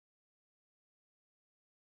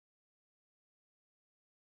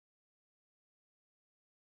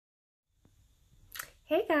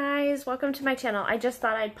Hey guys, welcome to my channel. I just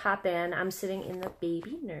thought I'd pop in. I'm sitting in the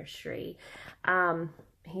baby nursery.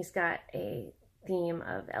 He's got a theme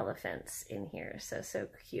of elephants in here, so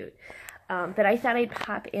cute. But I thought I'd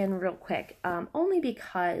pop in real quick, only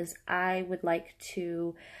because I would like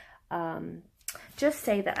to just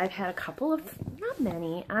say that I've had a couple of, not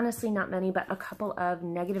many, honestly not many, but a couple of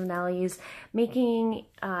negative Nellies making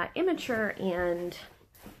immature and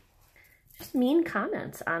just mean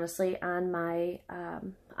comments, honestly, on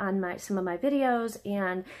some of my videos.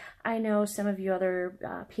 And I know some of you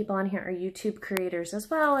other people on here are YouTube creators as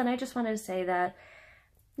well, and I just wanted to say that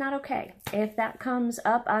not okay. If that comes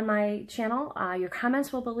up on my channel, your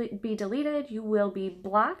comments will be deleted, you will be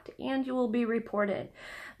blocked, and you will be reported.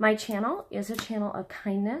 My channel is a channel of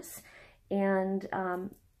kindness, and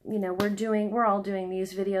you know, we're all doing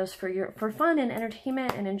these videos for fun and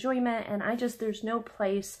entertainment and enjoyment, and there's no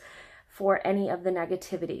place for any of the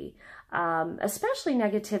negativity, especially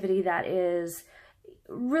negativity that is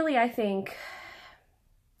really, I think,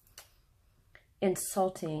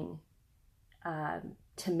 insulting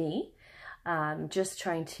to me, just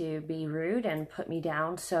trying to be rude and put me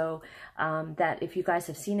down. So that if you guys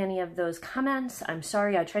have seen any of those comments, I'm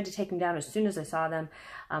sorry. I tried to take them down as soon as I saw them.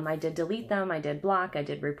 I did delete them, I did block, I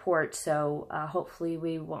did report, so hopefully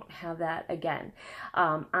we won't have that again.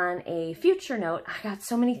 On a future note, I got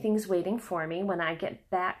so many things waiting for me when I get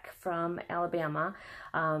back from Alabama,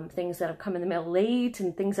 things that have come in the mail late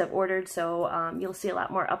and things I've ordered, so you'll see a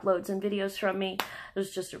lot more uploads and videos from me. It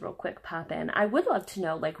was just a real quick pop in. I would love to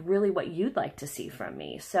know, like, really what you'd like to see from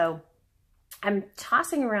me. So I'm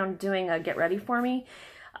tossing around doing a get ready for me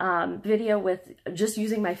video with just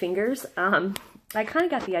using my fingers. I kind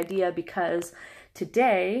of got the idea because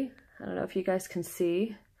today, I don't know if you guys can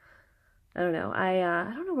see, I don't know,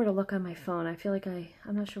 I don't know where to look on my phone. I feel like I'm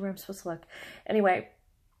not sure where I'm supposed to look. Anyway,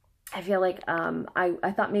 I feel like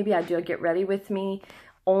I thought maybe I'd do a get ready with me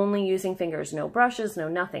only using fingers, no brushes, no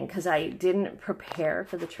nothing, because I didn't prepare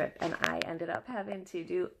for the trip, and I ended up having to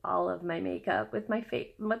do all of my makeup with my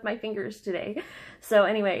fingers today. So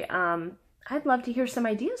anyway, I'd love to hear some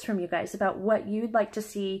ideas from you guys about what you'd like to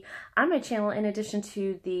see on my channel, in addition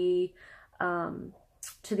to the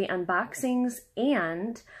unboxings.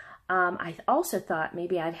 And I also thought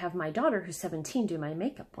maybe I'd have my daughter, who's 17, do my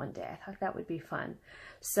makeup one day. I thought that would be fun.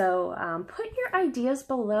 So put your ideas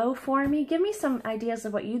below for me. Give me some ideas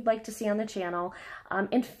of what you'd like to see on the channel.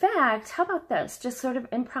 In fact, how about this? Just sort of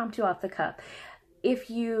impromptu off the cuff. If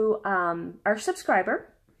you are a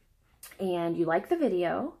subscriber and you like the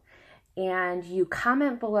video, and you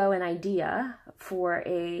comment below an idea for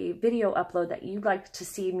a video upload that you'd like to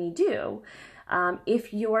see me do,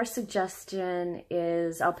 if your suggestion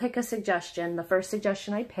is, I'll pick a suggestion, the first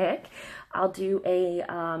suggestion I pick, I'll do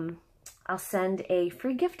I'll send a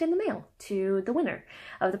free gift in the mail to the winner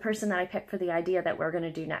of the person that I pick for the idea that we're going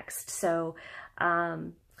to do next. So,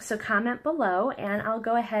 so comment below, and I'll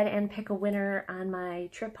go ahead and pick a winner on my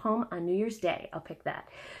trip home on New Year's Day. I'll pick that.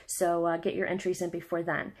 So get your entries in before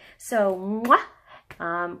then. So mwah!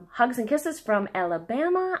 Hugs and kisses from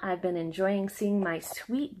Alabama. I've been enjoying seeing my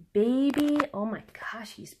sweet baby. Oh my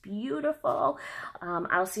gosh, he's beautiful.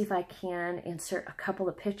 I'll see if I can insert a couple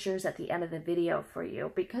of pictures at the end of the video for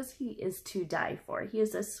you, because he is to die for. He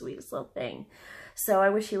is the sweetest little thing. So I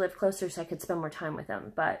wish he lived closer so I could spend more time with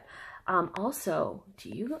him. But also, do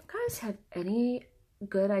you guys have any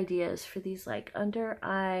good ideas for these, like, under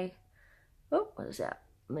eye, oh, what is that,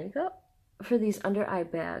 makeup? For these under eye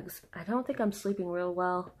bags? I don't think I'm sleeping real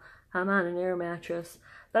well. I'm on an air mattress,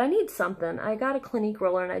 but I need something. I got a Clinique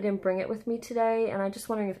roller and I didn't bring it with me today, and I'm just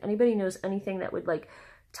wondering if anybody knows anything that would, like,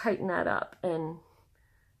 tighten that up and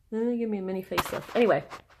give me a mini facelift. Anyway,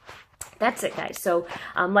 that's it, guys. So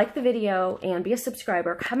like the video and be a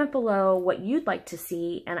subscriber. Comment below what you'd like to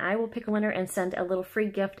see, and I will pick a winner and send a little free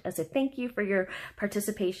gift as a thank you for your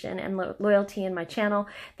participation and loyalty in my channel.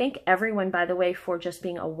 Thank everyone, by the way, for just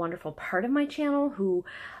being a wonderful part of my channel, who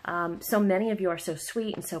so many of you are so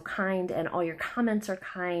sweet and so kind, and all your comments are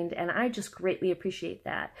kind, and I just greatly appreciate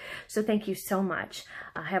that. So thank you so much.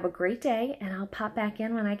 Have a great day, and I'll pop back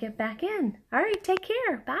in when I get back in. All right, take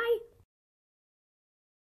care. Bye.